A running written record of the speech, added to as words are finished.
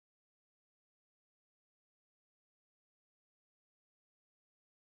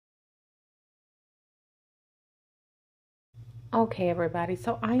Okay, everybody,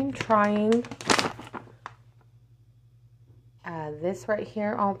 so I am trying this right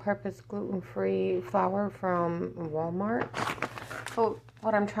here, all-purpose gluten-free flour from Walmart. So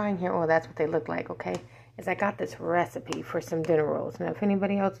what I'm trying here, oh, that's what they look like, okay, is I got this recipe for some dinner rolls. Now, if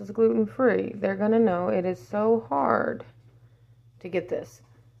anybody else is gluten-free, they're going to know it is so hard to get this.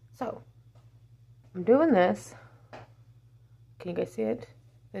 So, I'm doing this. Can you guys see it?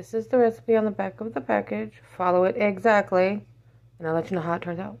 This is the recipe on the back of the package. Follow it exactly, and I'll let you know how it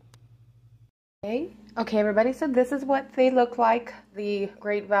turns out. Okay, everybody, so this is what they look like. The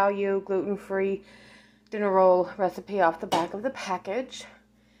Great Value gluten-free dinner roll recipe off the back of the package.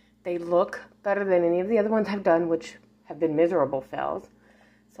 They look better than any of the other ones I've done, which have been miserable fails.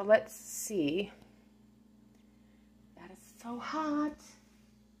 So let's see. That is so hot.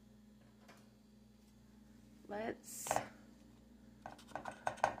 Let's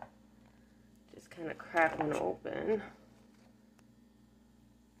just kind of crack one open.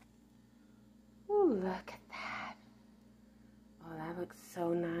 Oh, look at that. Oh, that looks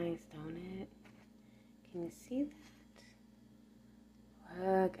so nice, don't it? Can you see that?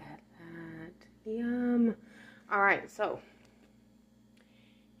 Look at that. Yum. All right, so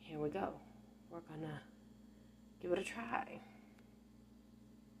here we go. We're gonna give it a try.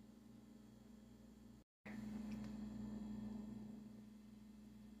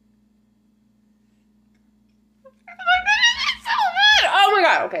 Oh my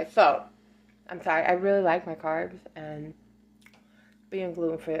god. Okay, so I'm sorry. I really like my carbs, and being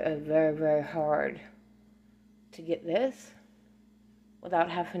gluten-free is very, very hard to get this without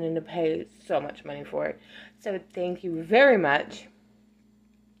having to pay so much money for it. So thank you very much.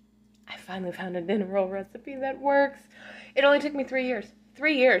 I finally found a dinner roll recipe that works. It only took me 3 years.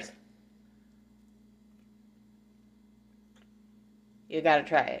 3 years. You gotta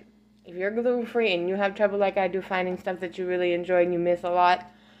try it. If you're gluten-free and you have trouble like I do finding stuff that you really enjoy and you miss a lot,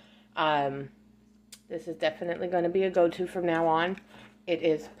 this is definitely going to be a go-to from now on. It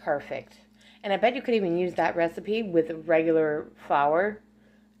is perfect. And I bet you could even use that recipe with regular flour.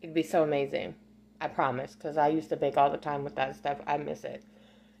 It'd be so amazing. I promise, because I used to bake all the time with that stuff. I miss it.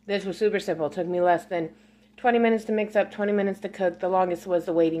 This was super simple. It took me less than 20 minutes to mix up, 20 minutes to cook. The longest was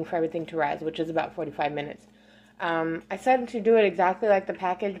the waiting for everything to rise, which is about 45 minutes. I said to do it exactly like the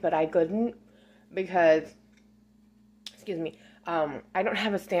package, but I couldn't because, excuse me, I don't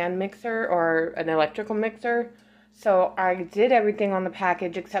have a stand mixer or an electrical mixer. So I did everything on the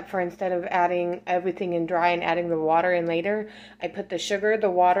package except for instead of adding everything in dry and adding the water in later, I put the sugar,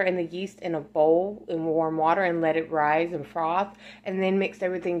 the water, and the yeast in a bowl in warm water and let it rise and froth, and then mixed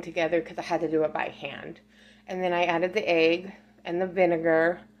everything together because I had to do it by hand. And then I added the egg and the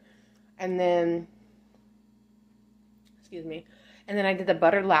vinegar, and then, excuse me, and then I did the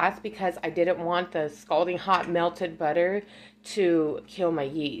butter last because I didn't want the scalding hot melted butter to kill my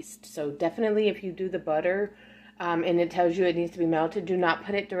yeast. So definitely if you do the butter, and it tells you it needs to be melted, do not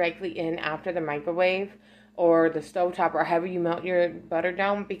put it directly in after the microwave or the stovetop or however you melt your butter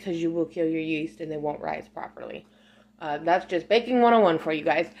down, because you will kill your yeast and they won't rise properly. That's just baking 101 for you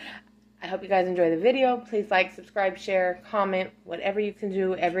guys. I hope you guys enjoy the video. Please like, subscribe, share, comment, whatever you can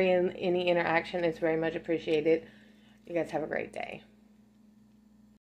do. Any interaction is very much appreciated. You guys have a great day.